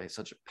monopoly,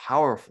 such a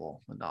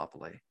powerful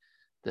monopoly,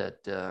 that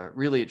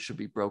really it should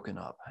be broken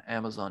up.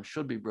 Amazon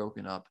should be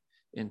broken up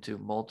into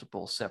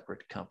multiple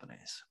separate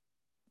companies.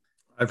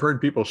 I've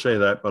heard people say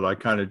that, but I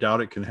kind of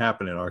doubt it can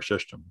happen in our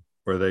system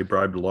where they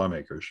bribe the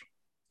lawmakers.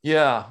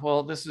 Yeah,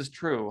 well, this is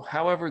true.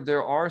 However,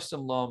 there are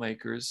some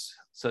lawmakers,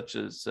 such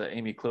as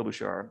Amy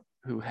Klobuchar,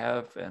 who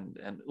have, and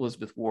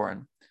Elizabeth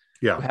Warren,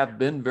 who have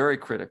been very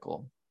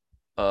critical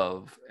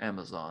of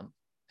Amazon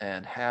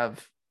and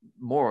have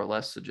more or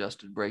less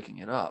suggested breaking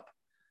it up.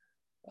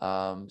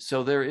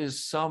 So there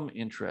is some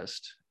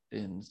interest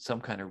in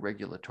some kind of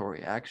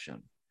regulatory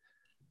action.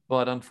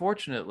 But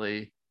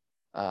unfortunately,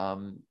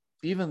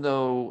 even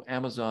though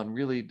Amazon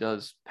really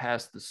does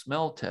pass the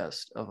smell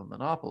test of a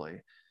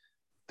monopoly,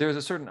 there's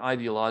a certain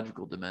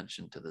ideological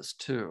dimension to this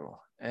too.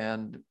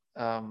 And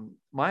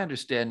my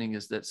understanding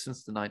is that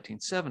since the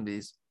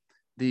 1970s,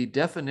 the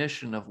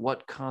definition of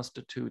what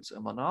constitutes a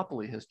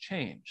monopoly has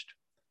changed.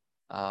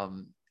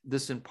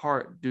 This in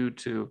part due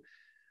to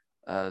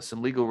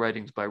some legal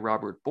writings by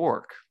Robert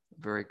Bork,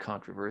 a very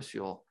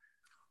controversial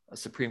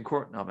Supreme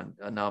Court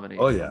nominee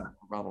from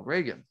Ronald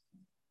Reagan.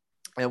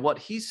 And what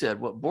he said,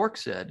 what Bork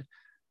said,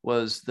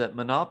 was that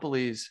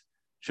monopolies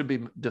should be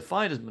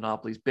defined as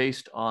monopolies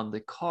based on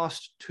the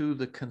cost to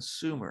the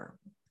consumer.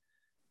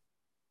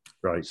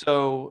 Right.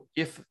 So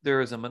if there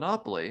is a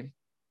monopoly,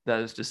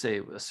 That is to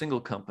say, a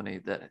single company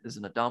that is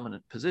in a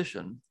dominant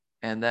position,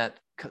 and that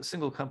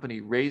single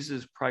company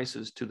raises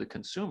prices to the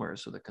consumer,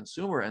 so the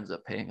consumer ends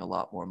up paying a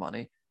lot more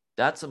money.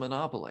 That's a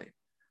monopoly.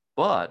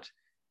 But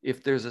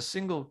if there's a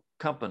single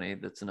company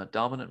that's in a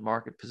dominant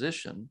market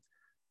position,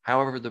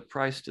 however, the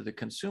price to the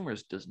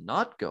consumers does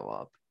not go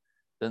up,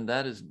 then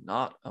that is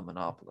not a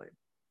monopoly.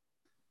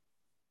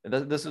 And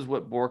this is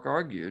what Bork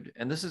argued,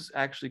 and this has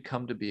actually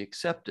come to be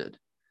accepted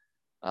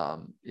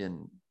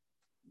in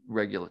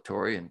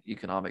regulatory and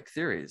economic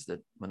theories,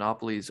 that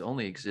monopolies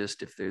only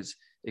exist if there's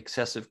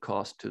excessive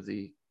cost to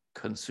the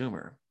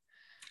consumer.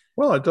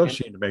 Well, it does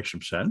seem to make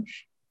some sense.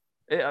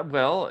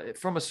 Well,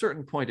 from a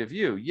certain point of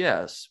view,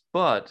 yes,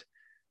 but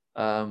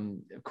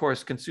of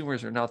course,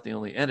 consumers are not the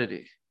only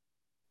entity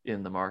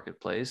in the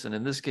marketplace. And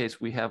in this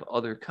case, we have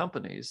other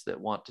companies that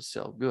want to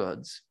sell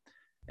goods,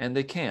 and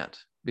they can't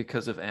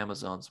because of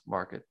Amazon's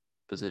market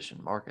position,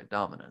 market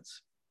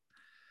dominance.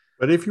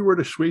 But if you were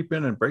to sweep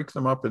in and break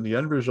them up, and the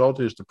end result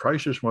is the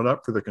prices went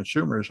up for the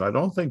consumers, I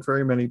don't think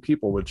very many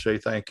people would say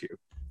thank you.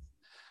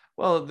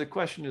 Well, the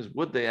question is,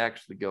 would they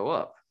actually go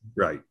up?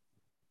 Right.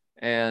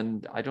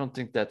 And I don't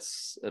think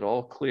that's at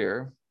all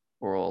clear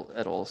or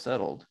at all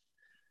settled.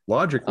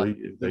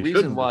 Logically, the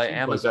reason why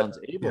Amazon's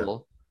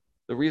able,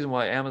 the reason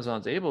why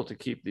Amazon's able to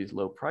keep these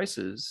low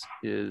prices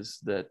is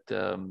that,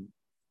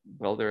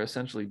 well, they're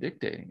essentially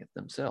dictating it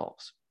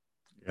themselves.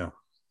 Yeah.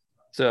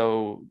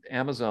 So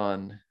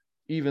Amazon,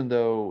 even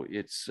though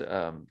it's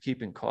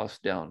keeping costs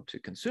down to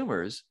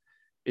consumers,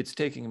 it's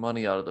taking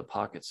money out of the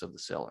pockets of the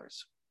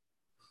sellers.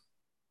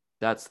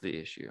 That's the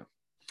issue.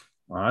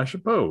 I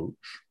suppose.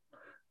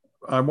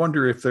 I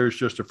wonder if there's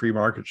just a free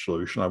market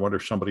solution. I wonder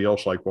if somebody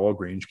else like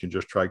Walgreens can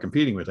just try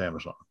competing with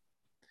Amazon.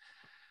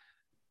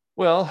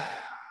 Well,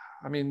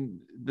 I mean,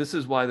 this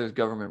is why there's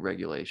government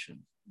regulation,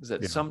 is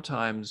that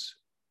sometimes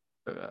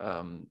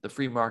the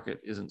free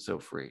market isn't so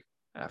free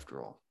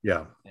after all.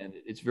 Yeah. And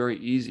it's very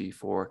easy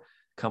for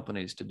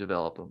companies to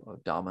develop a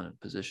dominant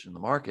position in the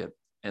market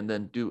and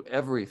then do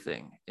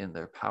everything in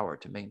their power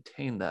to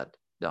maintain that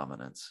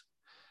dominance.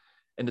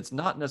 And it's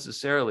not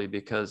necessarily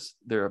because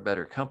they're a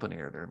better company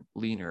or they're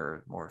leaner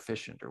or more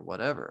efficient or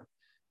whatever.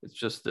 It's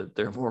just that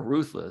they're more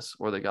ruthless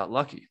or they got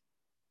lucky.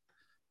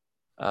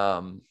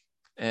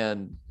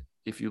 And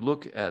if you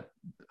look at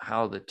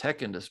how the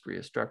tech industry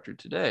is structured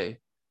today,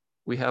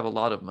 we have a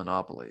lot of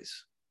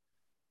monopolies.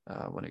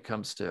 When it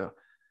comes to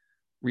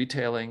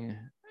retailing,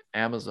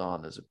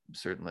 Amazon is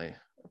certainly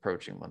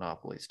approaching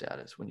monopoly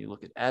status. When you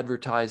look at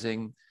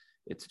advertising,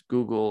 it's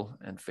Google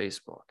and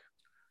Facebook.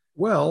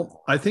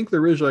 Well, I think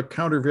there is a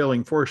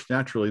countervailing force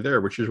naturally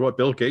there, which is what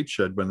Bill Gates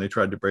said when they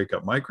tried to break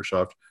up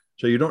Microsoft.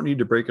 So you don't need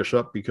to break us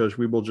up because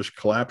we will just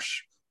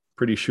collapse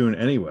pretty soon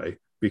anyway,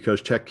 because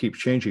tech keeps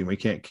changing. We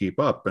can't keep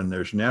up. And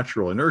there's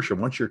natural inertia.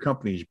 Once your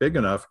company is big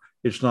enough,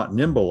 it's not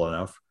nimble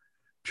enough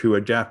to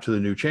adapt to the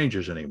new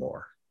changes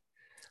anymore.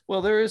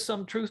 Well, there is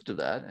some truth to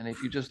that. And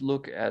if you just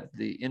look at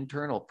the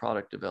internal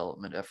product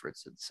development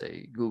efforts at,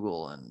 say,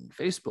 Google and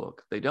Facebook,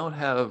 they don't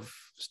have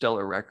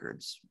stellar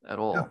records at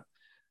all. Yeah.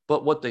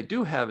 But what they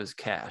do have is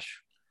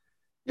cash.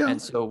 Yeah. And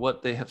so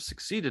what they have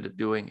succeeded at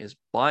doing is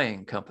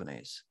buying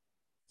companies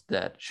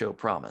that show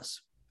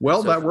promise.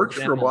 Well, so that works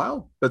for a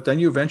while, but then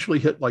you eventually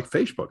hit like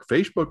Facebook.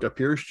 Facebook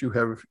appears to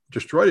have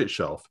destroyed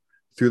itself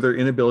through their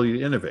inability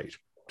to innovate,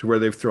 to where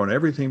they've thrown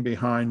everything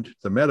behind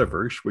the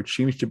metaverse, which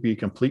seems to be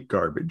complete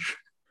garbage.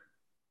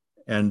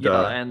 And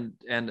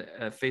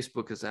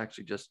Facebook has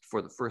actually just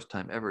for the first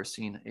time ever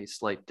seen a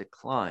slight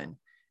decline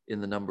in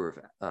the number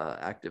of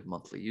active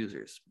monthly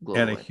users globally.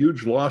 And a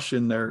huge loss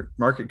in their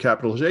market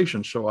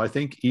capitalization. So I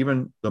think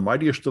even the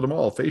mightiest of them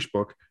all,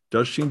 Facebook,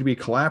 does seem to be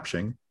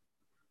collapsing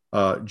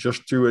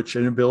just through its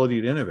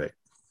inability to innovate.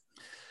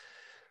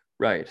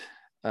 Right.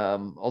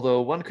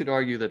 Although one could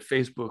argue that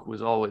Facebook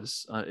was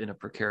always in a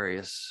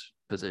precarious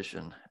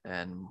position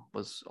and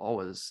was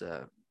always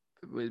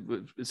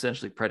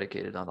essentially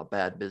predicated on a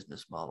bad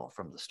business model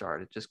from the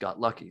start. It just got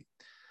lucky.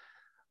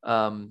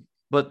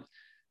 But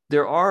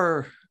there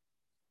are,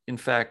 in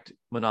fact,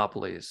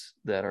 monopolies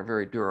that are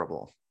very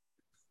durable.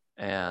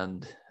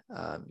 And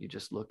you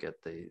just look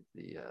at the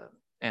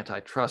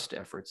antitrust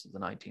efforts of the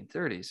 1930s.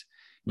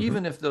 Mm-hmm.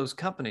 Even if those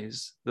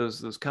companies,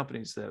 those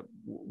companies that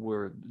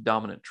were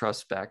dominant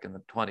trusts back in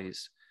the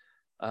 20s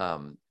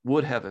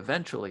would have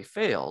eventually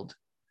failed,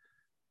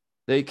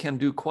 they can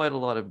do quite a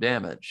lot of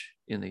damage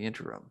in the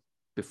interim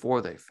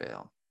before they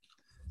fail.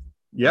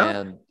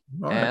 Yeah.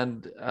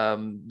 And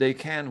they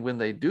can, when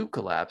they do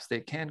collapse,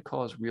 they can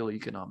cause real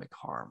economic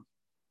harm.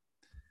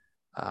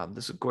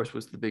 This, of course,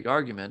 was the big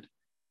argument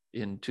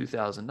in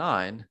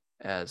 2009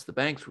 as the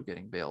banks were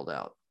getting bailed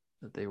out,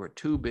 that they were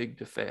too big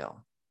to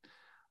fail,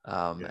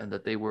 and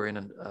that they were in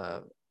an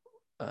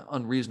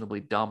unreasonably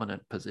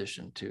dominant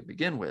position to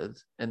begin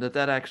with, and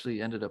that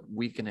actually ended up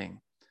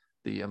weakening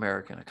the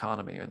American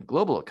economy and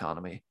global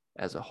economy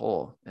as a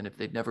whole. And if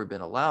they'd never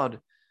been allowed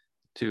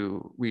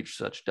to reach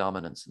such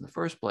dominance in the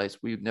first place,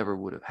 we never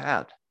would have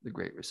had the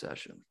Great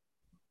Recession.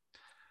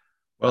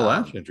 Well,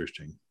 that's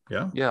interesting.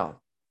 Yeah. Yeah.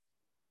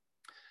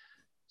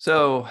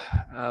 So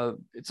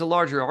it's a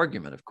larger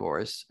argument, of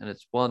course, and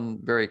it's one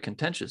very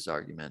contentious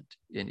argument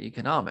in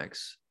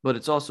economics, but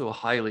it's also a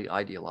highly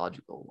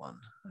ideological one,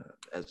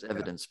 as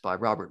evidenced by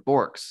Robert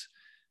Bork's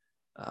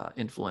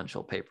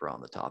influential paper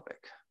on the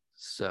topic.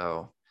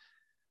 So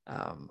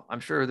I'm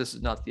sure this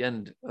is not the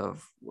end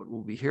of what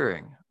we'll be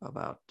hearing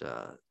about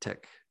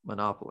tech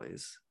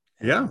monopolies.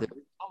 Yeah. There's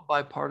some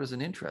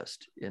bipartisan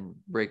interest in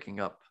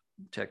breaking up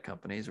tech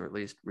companies, or at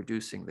least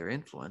reducing their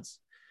influence,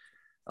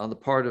 on the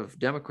part of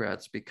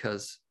Democrats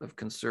because of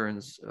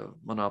concerns of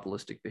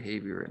monopolistic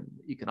behavior and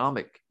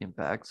economic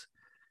impacts,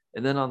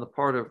 and then on the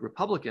part of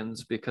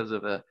Republicans because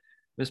of a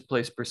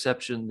misplaced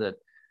perception that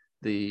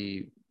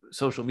the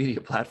social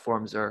media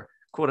platforms are,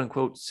 quote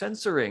unquote,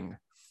 censoring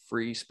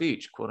free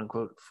speech, quote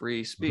unquote,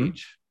 free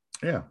speech.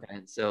 Mm-hmm. Yeah.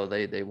 And so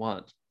they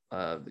want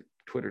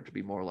Twitter to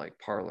be more like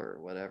Parler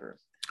or whatever.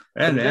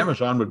 And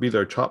Amazon would be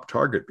their top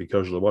target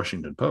because of the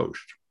Washington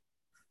Post.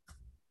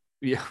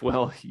 Yeah,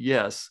 well,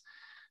 yes,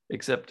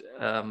 except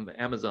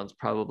Amazon's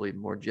probably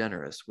more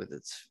generous with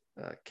its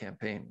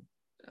campaign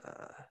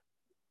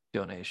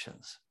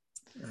donations.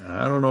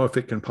 I don't know if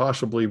it can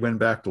possibly win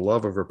back the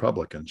love of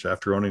Republicans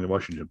after owning the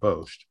Washington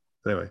Post.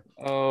 Anyway.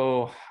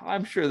 Oh,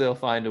 I'm sure they'll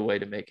find a way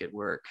to make it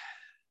work.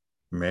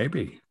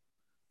 Maybe.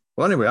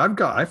 Well, anyway,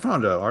 I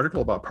found an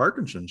article about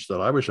Parkinson's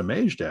that I was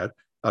amazed at.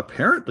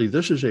 Apparently,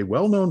 this is a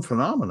well-known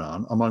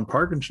phenomenon among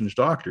Parkinson's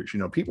doctors. You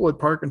know, people with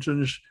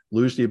Parkinson's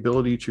lose the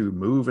ability to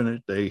move,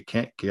 and they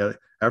can't get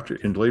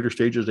in later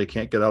stages, they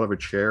can't get out of a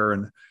chair.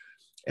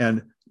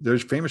 And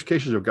there's famous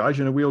cases of guys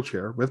in a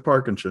wheelchair with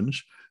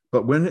Parkinson's,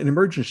 but when an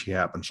emergency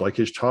happens, like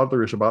his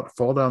toddler is about to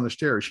fall down the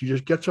stairs, he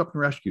just gets up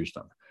and rescues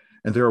them.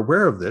 And they're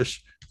aware of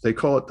this. They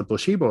call it the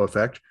placebo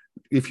effect.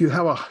 If you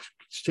have a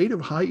state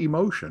of high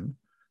emotion,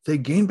 they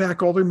gain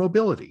back all their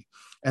mobility.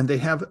 And they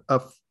have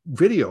a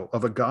video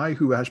of a guy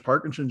who has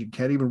Parkinson's and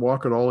can't even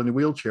walk at all in a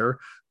wheelchair,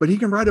 but he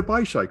can ride a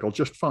bicycle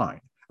just fine.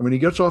 And when he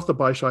gets off the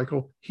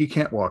bicycle, he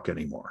can't walk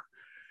anymore.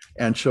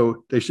 And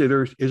so they say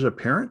there is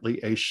apparently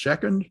a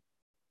second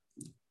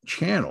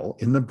channel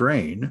in the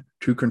brain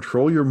to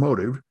control your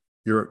motor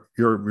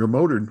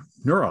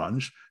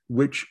neurons,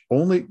 which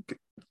only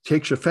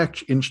takes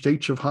effect in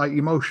states of high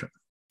emotion.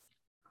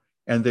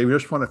 And they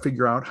just want to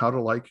figure out how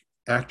to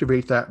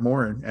activate that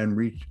more and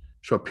reach.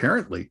 So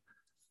apparently,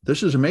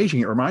 this is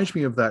amazing. It reminds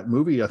me of that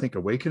movie, I think,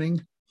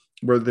 Awakening,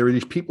 where there are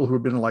these people who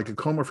have been in a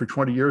coma for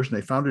 20 years and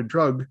they found a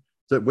drug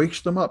that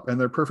wakes them up and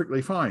they're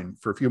perfectly fine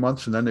for a few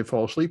months and then they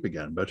fall asleep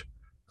again. But,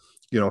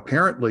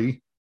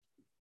 apparently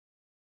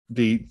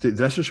the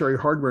necessary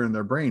hardware in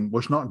their brain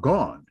was not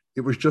gone.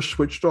 It was just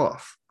switched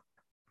off.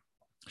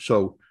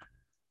 So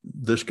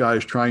this guy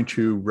is trying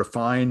to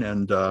refine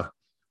and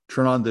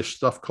turn on this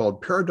stuff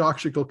called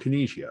paradoxical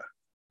kinesia,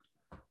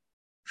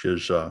 which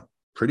is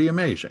pretty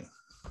amazing.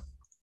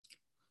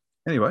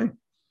 Anyway,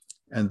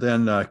 and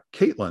then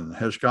Caitlin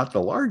has got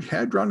the Large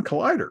Hadron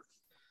Collider.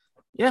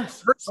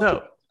 Yes.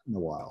 So in a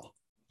while.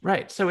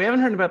 Right. So we haven't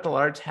heard about the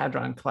Large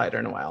Hadron Collider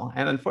in a while.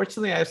 And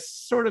unfortunately, I have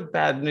sort of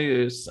bad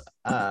news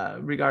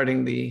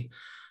regarding the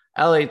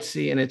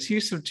LHC and its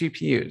use of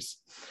GPUs.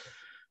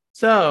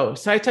 So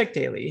SciTech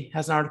Daily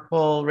has an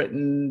article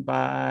written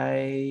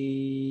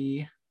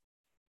by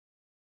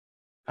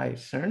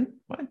CERN.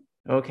 What?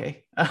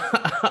 Okay.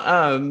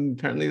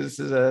 Apparently this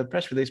is a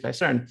press release by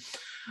CERN.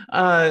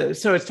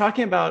 So it's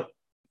talking about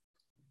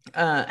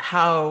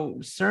how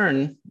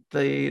CERN,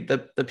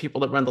 the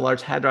people that run the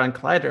Large Hadron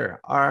Collider,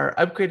 are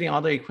upgrading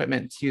all their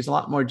equipment to use a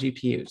lot more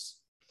GPUs.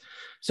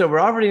 So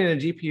we're already in a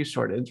GPU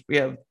shortage. We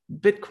have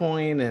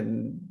Bitcoin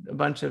and a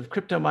bunch of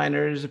crypto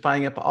miners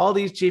buying up all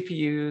these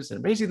GPUs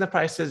and raising the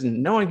prices,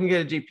 and no one can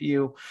get a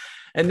GPU.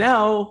 And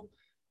now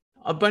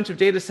a bunch of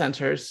data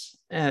centers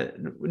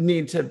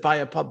need to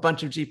buy up a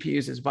bunch of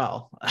GPUs as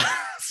well.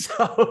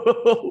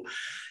 So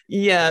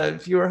yeah,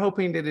 if you were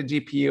hoping to get a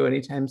GPU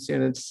anytime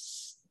soon,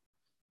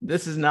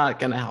 this is not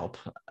going to help.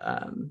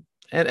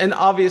 And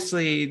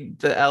obviously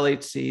the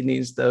LHC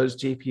needs those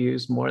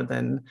GPUs more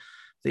than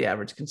the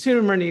average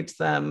consumer needs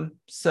them.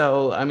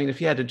 So, I mean,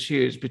 if you had to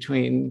choose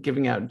between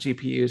giving out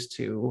GPUs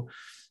to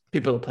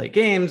people to play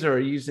games or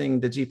using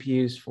the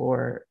GPUs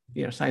for,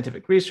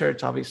 scientific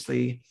research,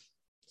 obviously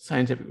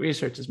scientific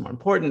research is more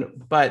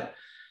important, but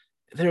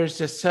there's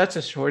just such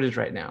a shortage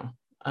right now.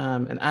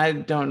 And I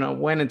don't know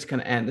when it's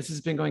going to end. This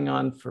has been going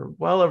on for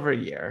well over a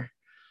year.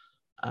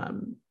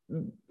 And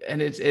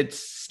it's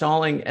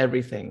stalling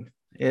everything.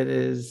 It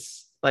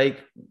is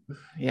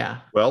yeah.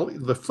 Well,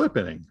 the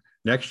flippening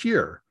next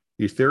year,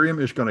 Ethereum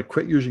is going to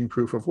quit using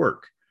proof of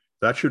work.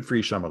 That should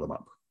free some of them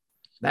up.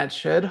 That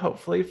should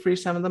hopefully free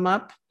some of them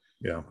up.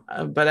 Yeah.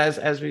 But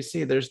as we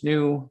see, there's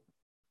new,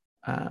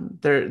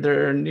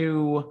 there are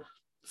new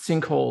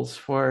sinkholes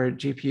for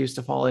GPUs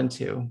to fall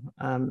into.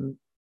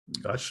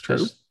 That's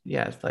true.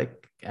 Yeah, it's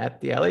like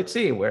at the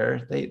LHC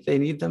where they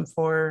need them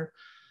for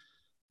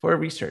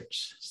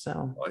research.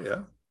 So. Oh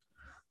yeah.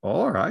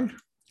 All right.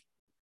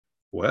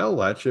 Well,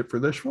 that's it for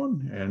this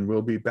one, and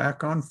we'll be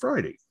back on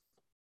Friday.